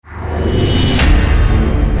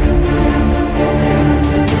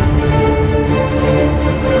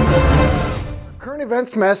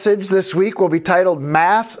events message this week will be titled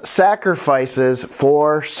Mass Sacrifices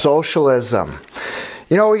for Socialism.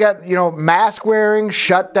 We got, mask wearing,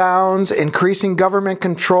 shutdowns, increasing government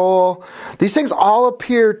control. These things all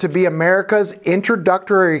appear to be America's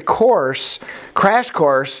introductory course, crash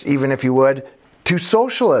course, even if you would, to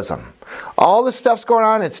socialism. All this stuff's going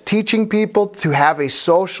on. It's teaching people to have a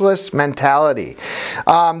socialist mentality.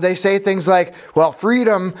 They say things like, well,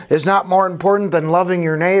 freedom is not more important than loving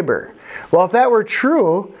your neighbor. Well, if that were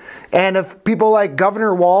true, and if people like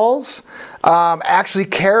Governor Walz actually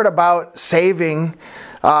cared about saving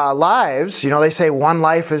lives, they say one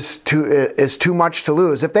life is too much to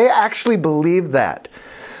lose. If they actually believed that,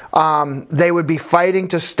 they would be fighting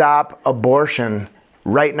to stop abortion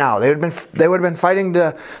right now. They would have been fighting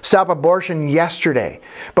to stop abortion yesterday.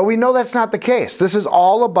 But we know that's not the case. This is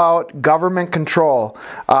all about government control,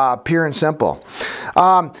 pure and simple.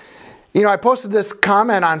 I posted this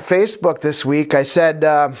comment on Facebook this week. I said,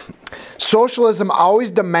 socialism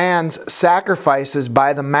always demands sacrifices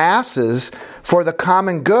by the masses for the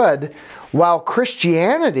common good, while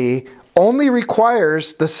Christianity only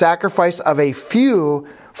requires the sacrifice of a few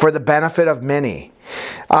for the benefit of many.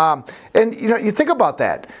 You think about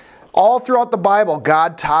that. All throughout the Bible,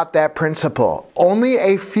 God taught that principle. Only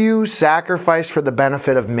a few sacrifice for the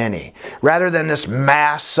benefit of many, rather than this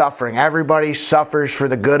mass suffering. Everybody suffers for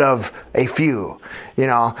the good of a few.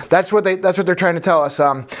 That's what they're trying to tell us.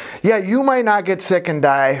 You might not get sick and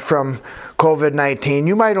die from COVID-19.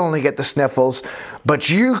 You might only get the sniffles, but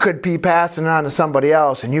you could be passing it on to somebody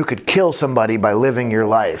else, and you could kill somebody by living your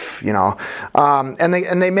life.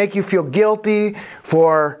 And they make you feel guilty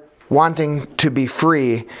for wanting to be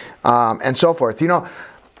free, and so forth.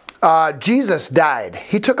 Jesus died.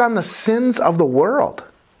 He took on the sins of the world.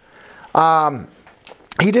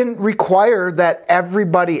 He didn't require that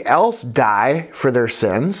everybody else die for their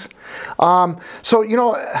sins.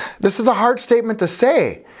 This is a hard statement to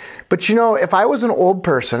say. But if I was an old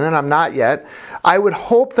person, and I'm not yet, I would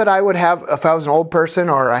hope that I would have, if I was an old person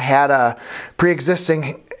or I had a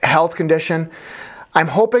pre-existing health condition, I'm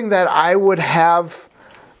hoping that I would have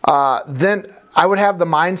then I would have the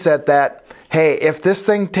mindset that, hey, if this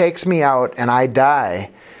thing takes me out and I die,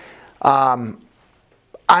 I'm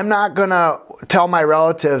not going to tell my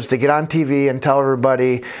relatives to get on TV and tell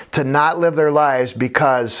everybody to not live their lives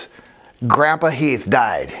because Grandpa Heath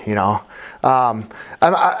died, I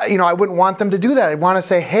wouldn't want them to do that. I'd want to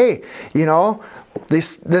say, hey,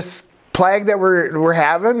 this plague that we're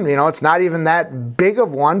having, it's not even that big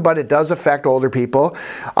of one, but it does affect older people.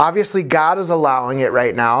 Obviously, God is allowing it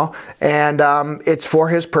right now, and it's for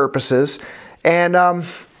His purposes. And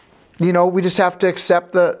we just have to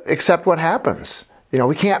accept what happens.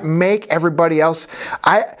 We can't make everybody else.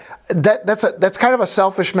 That's kind of a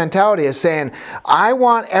selfish mentality, is saying I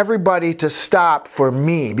want everybody to stop for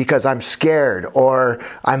me because I'm scared or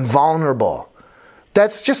I'm vulnerable.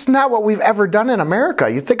 That's just not what we've ever done in America.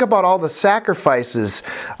 You think about all the sacrifices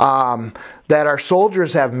that our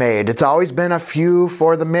soldiers have made. It's always been a few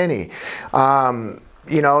for the many. You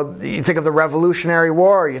think of the Revolutionary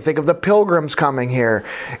War. You think of the Pilgrims coming here.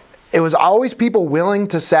 It was always people willing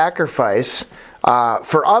to sacrifice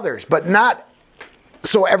for others, but not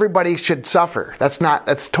so everybody should suffer.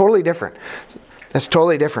 That's totally different. That's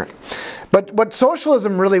totally different. But what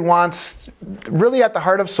socialism really wants, really at the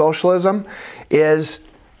heart of socialism, is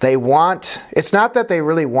it's not that they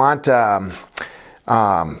really want, it's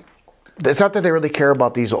not that they really care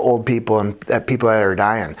about these old people and people that are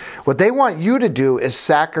dying. What they want you to do is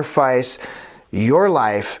sacrifice your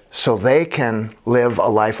life so they can live a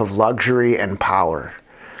life of luxury and power.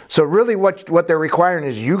 So really what they're requiring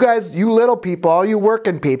is you guys, you little people, all you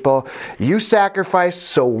working people, you sacrifice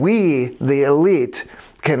so we, the elite,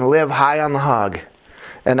 can live high on the hog.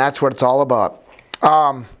 And that's what it's all about.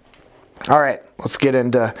 All right, let's get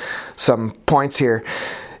into some points here.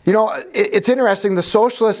 It's interesting. The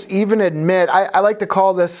socialists even admit, I like to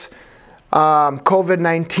call this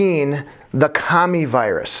COVID-19 the commie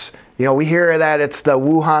virus. We hear that it's the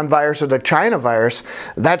Wuhan virus or the China virus.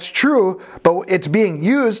 That's true, but it's being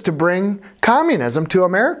used to bring communism to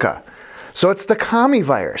America. So it's the commie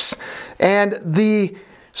virus. And the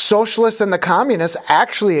socialists and the communists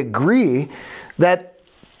actually agree that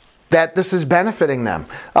this is benefiting them.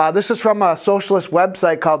 This is from a socialist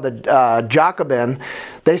website called the Jacobin.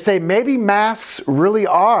 They say maybe masks really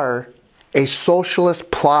are a socialist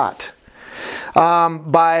plot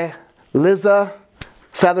by Liza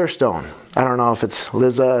Featherstone. I don't know if it's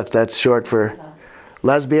Liza, if that's short for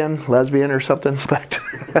lesbian or something. But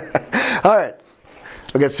all right,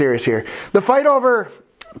 we'll get serious here. The fight over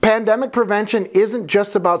pandemic prevention isn't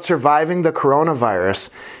just about surviving the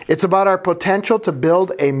coronavirus. It's about our potential to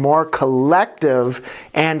build a more collective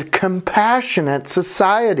and compassionate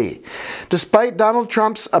society. Despite Donald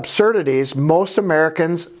Trump's absurdities, most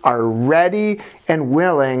Americans are ready and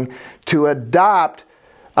willing to adopt,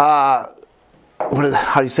 how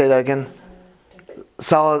do you say that again?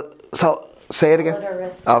 Say it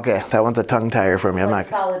again? Okay, that one's a tongue tire for me. It's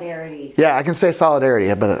solidarity. Yeah, I can say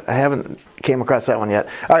solidarity, but I haven't came across that one yet.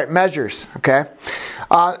 All right, measures, okay?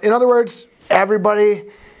 In other words, everybody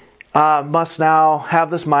must now have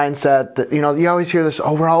this mindset that, you always hear this,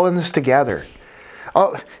 we're all in this together.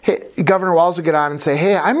 Oh, hey, Governor Walz will get on and say,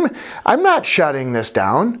 hey, I'm not shutting this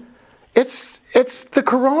down. It's the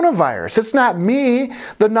coronavirus. It's not me.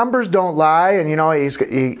 The numbers don't lie, and he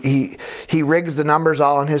rigs the numbers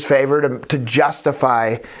all in his favor to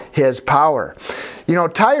justify his power.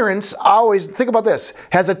 Tyrants always think about this.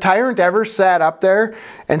 Has a tyrant ever sat up there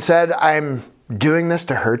and said, "I'm doing this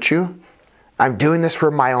to hurt you. I'm doing this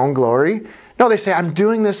for my own glory"? No, they say, "I'm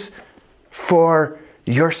doing this for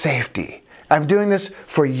your safety. I'm doing this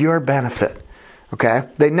for your benefit." Okay?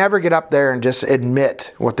 They never get up there and just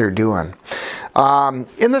admit what they're doing.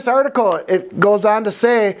 In this article, it goes on to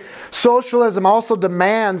say, socialism also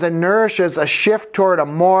demands and nourishes a shift toward a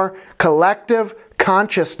more collective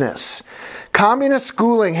consciousness. Communist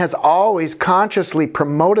schooling has always consciously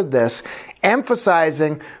promoted this,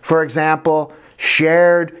 emphasizing, for example,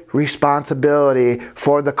 shared responsibility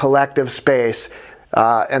for the collective space.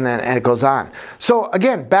 And it goes on. So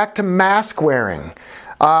again, back to mask wearing.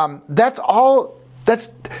 That's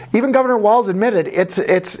even Governor Walz admitted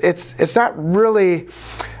it's not really.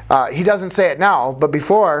 He doesn't say it now, but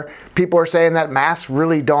before people were saying that masks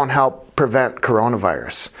really don't help prevent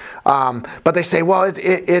coronavirus. But they say, well,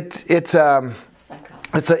 it's the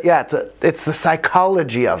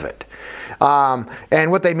psychology of it.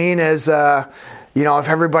 And what they mean is, if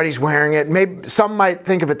everybody's wearing it, maybe some might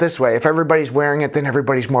think of it this way: if everybody's wearing it, then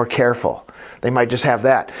everybody's more careful. They might just have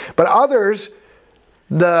that. But others,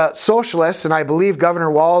 the socialists, and I believe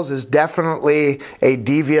Governor Walz is definitely a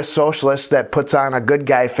devious socialist that puts on a good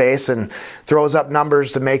guy face and throws up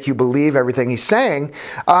numbers to make you believe everything he's saying.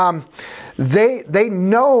 They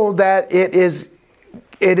know that it is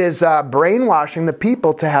brainwashing the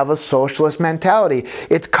people to have a socialist mentality.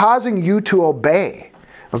 It's causing you to obey.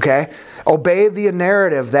 Okay, obey the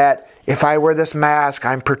narrative that if I wear this mask,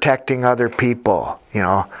 I'm protecting other people.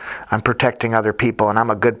 I'm protecting other people, and I'm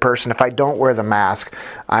a good person. If I don't wear the mask,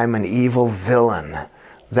 I'm an evil villain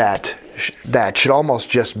that should almost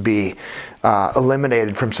just be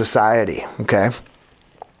eliminated from society. Okay.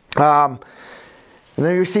 And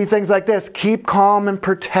then you see things like this: keep calm and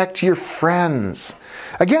protect your friends.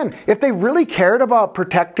 Again, if they really cared about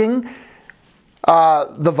protecting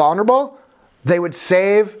the vulnerable, they would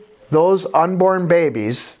save those unborn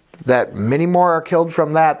babies, that many more are killed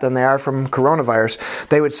from that than they are from coronavirus.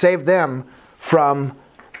 They would save them from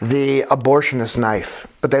the abortionist knife.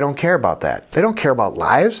 But they don't care about that. They don't care about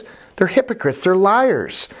lives. They're hypocrites. They're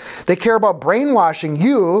liars. They care about brainwashing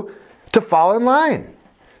you to fall in line.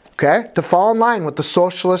 Okay? To fall in line with the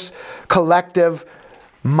socialist collective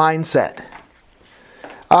mindset.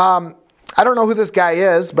 I don't know who this guy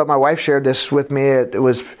is, but my wife shared this with me. It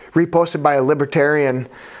was reposted by a libertarian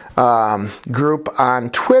group on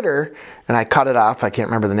Twitter, and I cut it off. I can't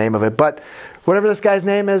remember the name of it, but whatever this guy's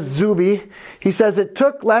name is, Zuby, he says it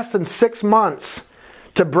took less than 6 months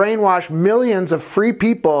to brainwash millions of free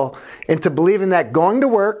people into believing that going to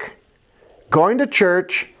work, going to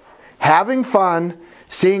church, having fun,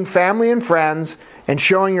 seeing family and friends, and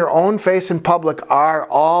showing your own face in public are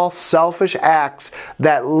all selfish acts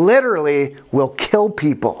that literally will kill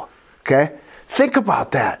people. Okay? Think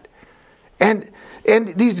about that. And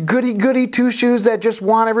these goody two-shoes that just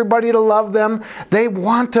want everybody to love them, they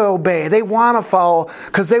want to obey, they want to follow,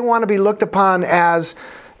 because they want to be looked upon as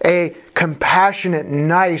a compassionate,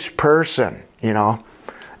 nice person,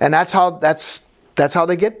 And that's how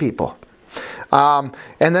they get people. And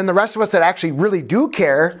then the rest of us that actually really do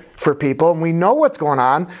care for people, and we know what's going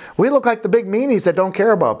on, we look like the big meanies that don't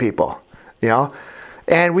care about people,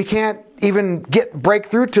 And we can't even break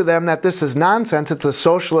through to them that this is nonsense. It's a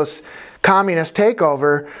socialist, communist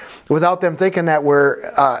takeover, without them thinking that we're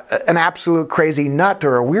an absolute crazy nut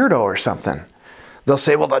or a weirdo or something. They'll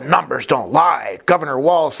say, well, the numbers don't lie. Governor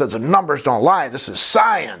Walz says the numbers don't lie. This is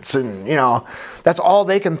science. And, that's all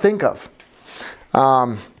they can think of.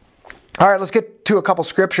 All right, let's get to a couple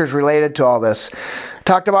scriptures related to all this.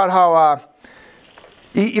 Talked about how,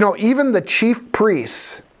 even the chief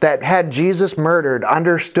priests that had Jesus murdered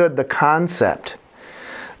understood the concept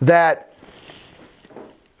that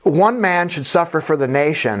one man should suffer for the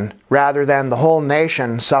nation rather than the whole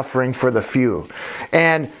nation suffering for the few.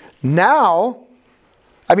 And now,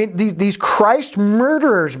 I mean, these Christ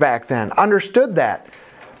murderers back then understood that.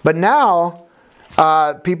 But now,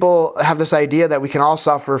 people have this idea that we can all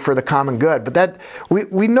suffer for the common good. But that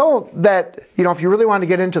we know that, if you really want to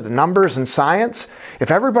get into the numbers and science, if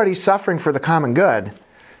everybody's suffering for the common good,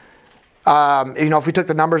 if we took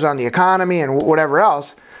the numbers on the economy and whatever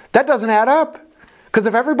else, that doesn't add up. Because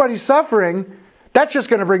if everybody's suffering, that's just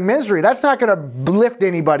going to bring misery. That's not going to lift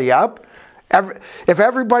anybody up. If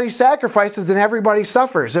everybody sacrifices, then everybody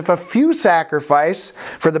suffers. If a few sacrifice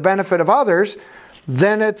for the benefit of others,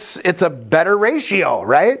 then it's a better ratio,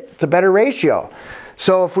 right? It's a better ratio.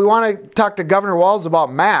 So if we want to talk to Governor Walz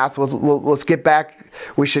about math, let's get back.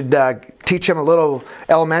 We should teach him a little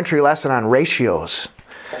elementary lesson on ratios.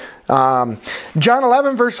 John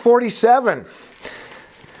 11, verse 47.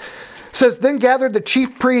 Says, then gathered the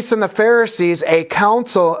chief priests and the Pharisees a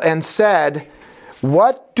council and said,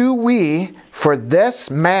 what do we, for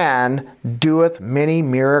this man doeth many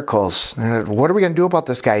miracles? What are we going to do about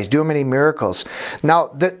this guy? He's doing many miracles. Now,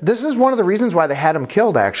 this is one of the reasons why they had him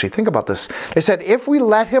killed, actually. Think about this. They said, if we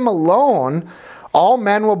let him alone, all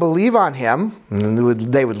men will believe on him.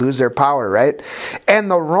 They would lose their power, right?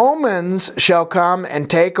 And the Romans shall come and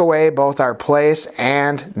take away both our place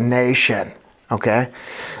and nation. Okay?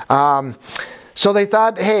 So they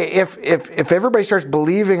thought, hey, if everybody starts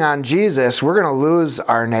believing on Jesus, we're going to lose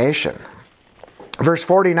our nation. Verse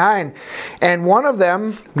 49, and one of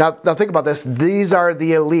them, now think about this, these are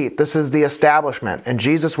the elite, this is the establishment, and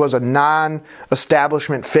Jesus was a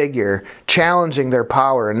non-establishment figure, challenging their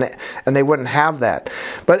power, and they wouldn't have that.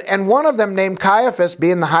 And one of them, named Caiaphas,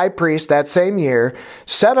 being the high priest that same year,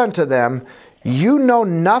 said unto them, you know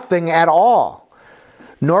nothing at all,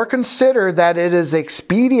 nor consider that it is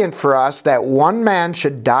expedient for us that one man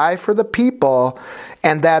should die for the people,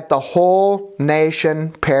 and that the whole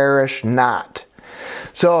nation perish not.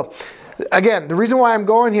 So, again, the reason why I'm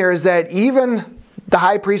going here is that even the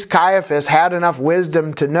high priest Caiaphas had enough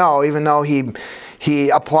wisdom to know, even though he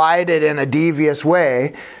applied it in a devious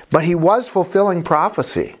way, but he was fulfilling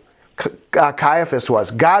prophecy. Caiaphas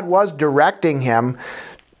was. God was directing him.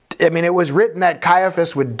 I mean, it was written that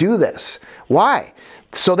Caiaphas would do this. Why?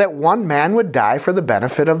 So that one man would die for the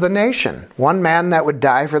benefit of the nation. One man that would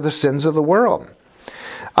die for the sins of the world.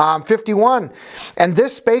 51, and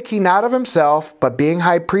this spake he not of himself, but being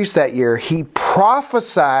high priest that year, he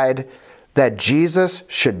prophesied that Jesus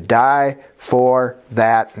should die for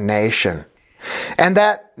that nation. And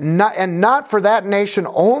not for that nation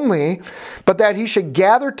only, but that he should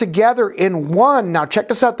gather together in one. Now check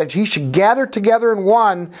this out, that he should gather together in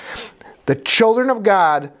one the children of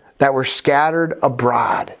God that were scattered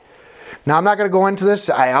abroad. Now I'm not going to go into this.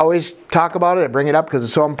 I always talk about it. I bring it up because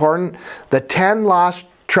it's so important. The 10 lost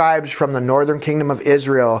tribes from the northern kingdom of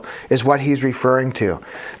Israel is what he's referring to.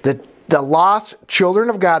 The lost children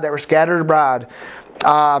of God that were scattered abroad.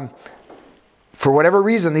 For whatever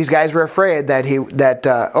reason, these guys were afraid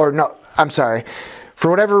for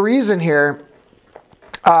whatever reason here,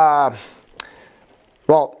 let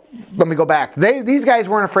me go back. These guys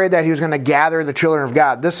weren't afraid that he was going to gather the children of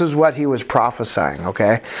God. This is what he was prophesying,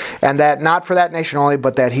 okay? And that not for that nation only,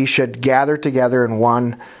 but that he should gather together in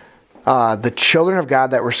one the children of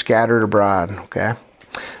God that were scattered abroad, okay?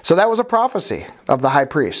 So that was a prophecy of the high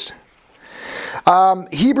priest.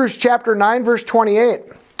 Hebrews chapter 9, verse 28.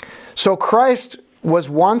 So Christ was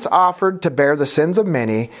once offered to bear the sins of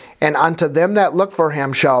many, and unto them that look for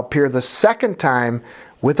him shall appear the second time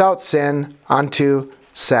without sin unto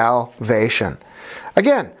salvation.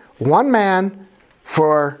 Again, one man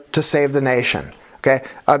to save the nation. Okay,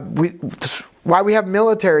 why we have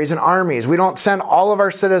militaries and armies. We don't send all of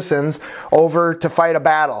our citizens over to fight a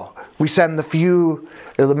battle. We send the few.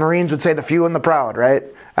 The Marines would say the few and the proud, right?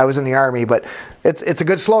 I was in the Army, but it's a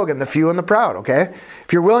good slogan, the few and the proud, okay?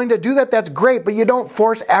 If you're willing to do that, that's great, but you don't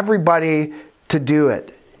force everybody to do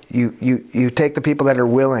it. You take the people that are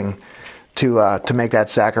willing to make that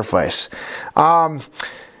sacrifice.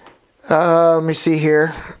 Let me see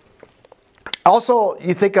here. Also,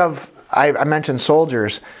 you think of, I mentioned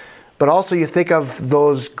soldiers, but also you think of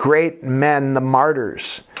those great men, the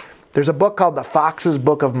martyrs. There's a book called The Fox's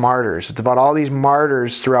Book of Martyrs. It's about all these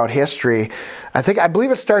martyrs throughout history. I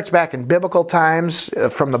believe it starts back in biblical times,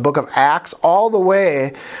 from the book of Acts, all the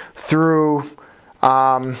way through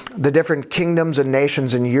the different kingdoms and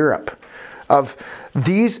nations in Europe. Of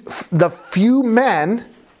the few men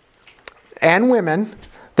and women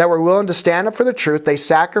that were willing to stand up for the truth, they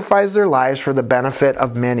sacrificed their lives for the benefit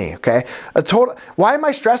of many. Okay, why am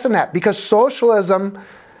I stressing that? Because socialism,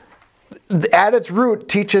 at its root,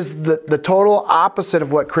 teaches the total opposite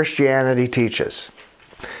of what Christianity teaches.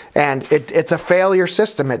 And it's a failure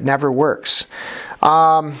system. It never works.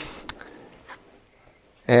 I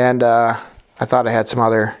thought I had some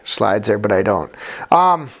other slides there, but I don't.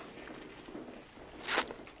 All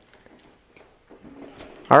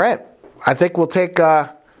right. I think we'll take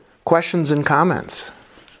questions and comments.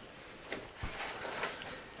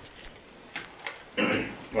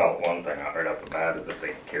 Well, one thing right off the bat is if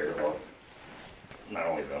they care about not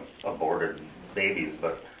only the aborted babies,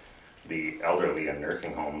 but the elderly in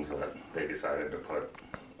nursing homes that they decided to put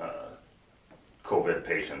COVID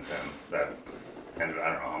patients in. That ended,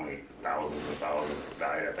 I don't know how many thousands and thousands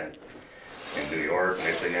died, I think, in New York,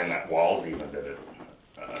 Michigan. That Walls even did it.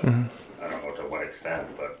 I don't know to what extent,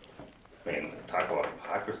 but I mean, talk about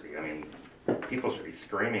hypocrisy. I mean, people should be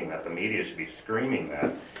screaming that, the media should be screaming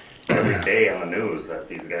that every day on the news that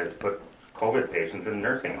these guys put COVID patients in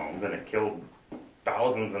nursing homes and it killed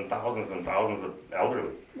thousands and thousands and thousands of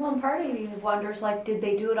elderly. Well, and part of you wonders, like, did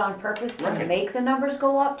they do it on purpose to make the numbers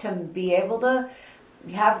go up, to be able to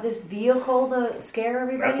have this vehicle to scare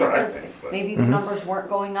everybody? That's what I think. Maybe the numbers weren't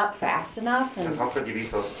going up fast enough. Because how could you be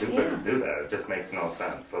so stupid to do that? It just makes no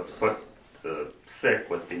sense. Let's put the sick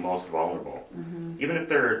with the most vulnerable. Even if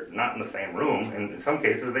they're not in the same room, and in some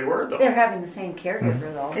cases they were, though. They're having the same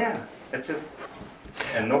caregiver, though. Yeah, it just...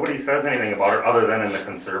 And nobody says anything about it other than in the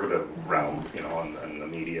conservative realms, you know, and the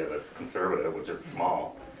media that's conservative, which is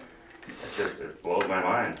small. It blows my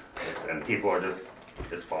mind. And people are just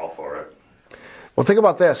fall for it. Well, think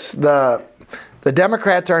about this. The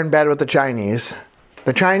Democrats are in bed with the Chinese.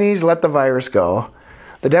 The Chinese let the virus go.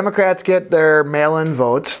 The Democrats get their mail-in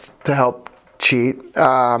votes to help cheat.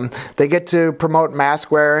 They get to promote mask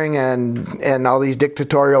wearing, and all these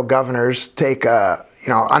dictatorial governors take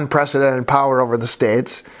unprecedented power over the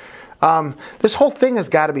states. This whole thing has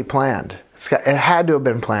got to be planned. It had to have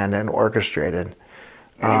been planned and orchestrated.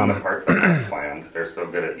 And even the parts that aren't planned, they're so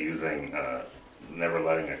good at using, never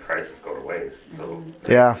letting a crisis go to waste. So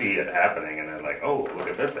they see it happening and they're like, oh, look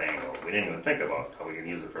at this angle. We didn't even think about how we can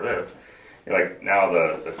use it for this. Like now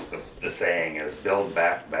the saying is build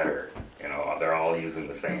back better. You know, they're all using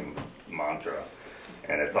the same mantra.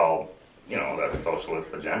 And it's all, that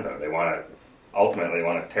socialist agenda. They ultimately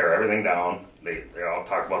want to tear everything down. They all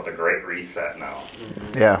talk about the Great Reset now.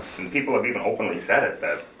 Yeah. And people have even openly said it,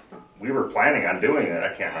 that we were planning on doing it.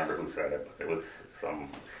 I can't remember who said it, but it was some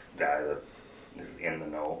guy that is in the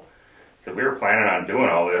know. So we were planning on doing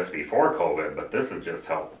all this before COVID, but this has just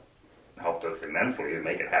helped us immensely to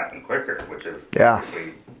make it happen quicker, which is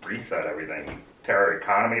basically reset everything, tear our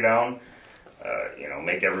economy down,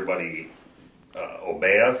 make everybody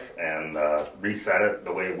obey us, and reset it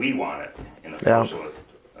the way we want it in a socialist,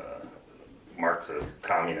 Marxist,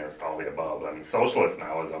 communist, all the above. I mean, socialist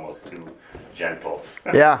now is almost too gentle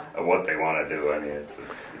of what they want to do. I mean,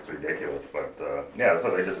 it's ridiculous. But, so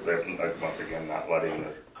they're once again not letting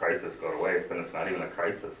this crisis go to waste, and it's not even a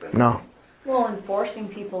crisis. No. Well, and forcing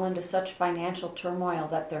people into such financial turmoil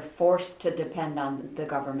that they're forced to depend on the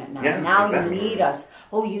government now. Exactly. You need us.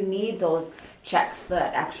 Oh, you need those checks,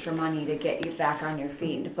 that extra money to get you back on your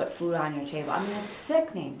feet and to put food on your table. I mean, it's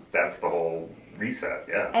sickening. That's the whole reset,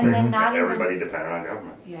 And then not everybody dependent on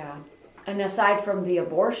government. Yeah. And aside from the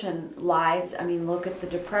abortion lives, I mean, look at the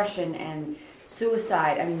depression and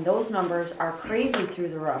suicide. I mean, those numbers are crazy through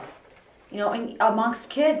the roof. And amongst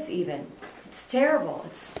kids even. It's terrible.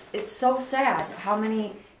 It's so sad how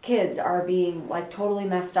many kids are being totally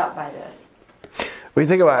messed up by this. Well, you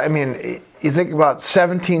think about you think about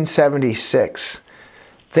 1776.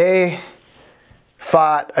 They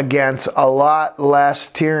fought against a lot less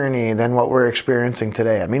tyranny than what we're experiencing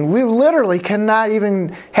today. I mean, we literally cannot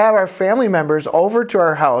even have our family members over to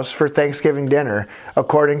our house for Thanksgiving dinner,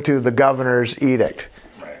 according to the governor's edict.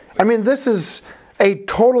 Right. I mean, this is a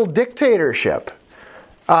total dictatorship.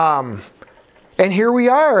 And here we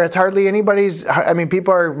are. It's hardly anybody's... I mean,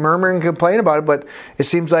 people are murmuring and complaining about it, but it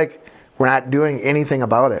seems like we're not doing anything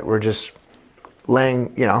about it. We're just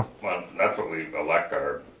laying, Well, that's what we elect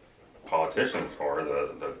our politicians for,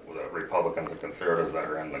 the Republicans and conservatives that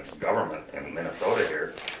are in the government in Minnesota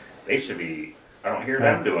here. They should be... I don't hear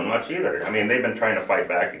them doing much either. I mean, they've been trying to fight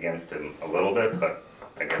back against him a little bit, but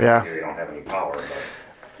I guess they don't have any power. But.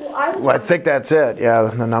 Well, I think that's it. Yeah,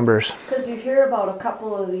 the numbers. Because you hear about a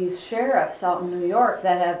couple of these sheriffs out in New York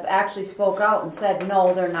that have actually spoke out and said,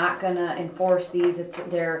 no, they're not going to enforce these.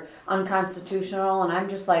 They're unconstitutional. And I'm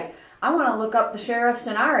just like, I want to look up the sheriffs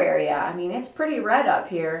in our area. I mean, it's pretty red up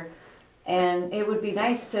here. And it would be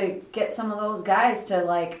nice to get some of those guys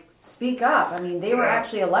to, speak up. I mean, they were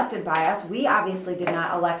actually elected by us. We obviously did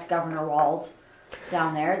not elect Governor Walz.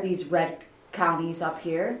 down there, these red counties up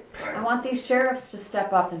here. I want these sheriffs to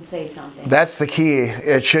step up and say something. That's the key.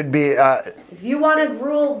 It should be... if you want to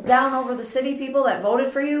rule down over the city people that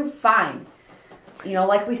voted for you, fine. You know,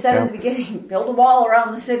 like we said in the beginning, build a wall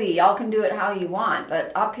around the city. Y'all can do it how you want.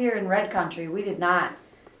 But up here in red country, we did not.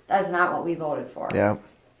 That's not what we voted for. Yeah.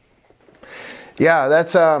 Yeah,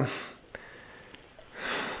 that's a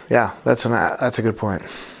good point.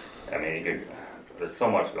 I mean, there's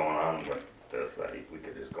so much going on with this that we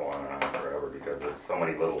could just go on and on forever because there's so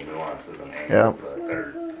many little nuances and angles that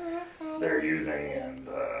they're using, and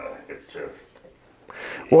it's just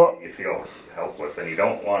you feel helpless, and you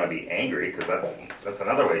don't want to be angry because that's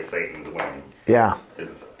another way Satan's winning. Yeah.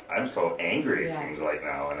 Is I'm so angry it seems like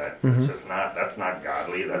now, and it's just not. That's not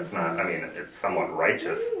godly. That's not. I mean, it's somewhat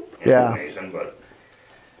righteous indignation, but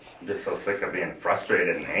I'm just so sick of being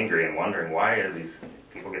frustrated and angry and wondering why are these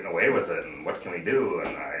people getting away with it, and what can we do?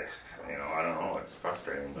 And I don't know. It's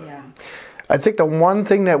frustrating. But. Yeah. I think the one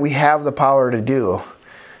thing that we have the power to do,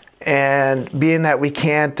 and being that we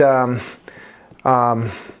can't, we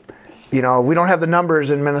don't have the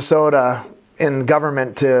numbers in Minnesota in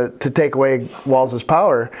government to take away Walz's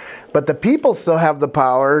power, but the people still have the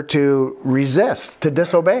power to resist, to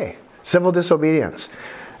disobey, civil disobedience,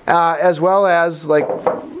 as well as like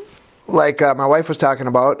my wife was talking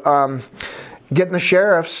about, getting the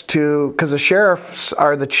sheriffs because the sheriffs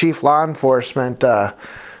are the chief law enforcement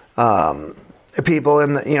people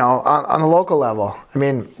on the local level. I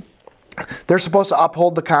mean, they're supposed to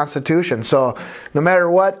uphold the Constitution. So no matter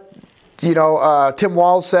what, Tim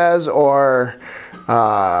Walz says, or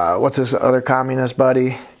what's his other communist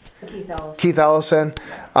buddy? Keith Ellison.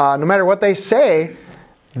 No matter what they say,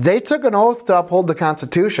 they took an oath to uphold the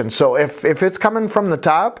Constitution. So if it's coming from the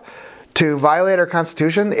top to violate our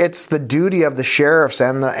Constitution, it's the duty of the sheriffs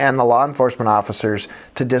and the law enforcement officers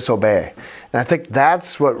to disobey. And I think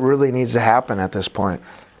that's what really needs to happen at this point.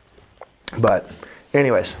 But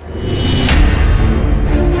anyways.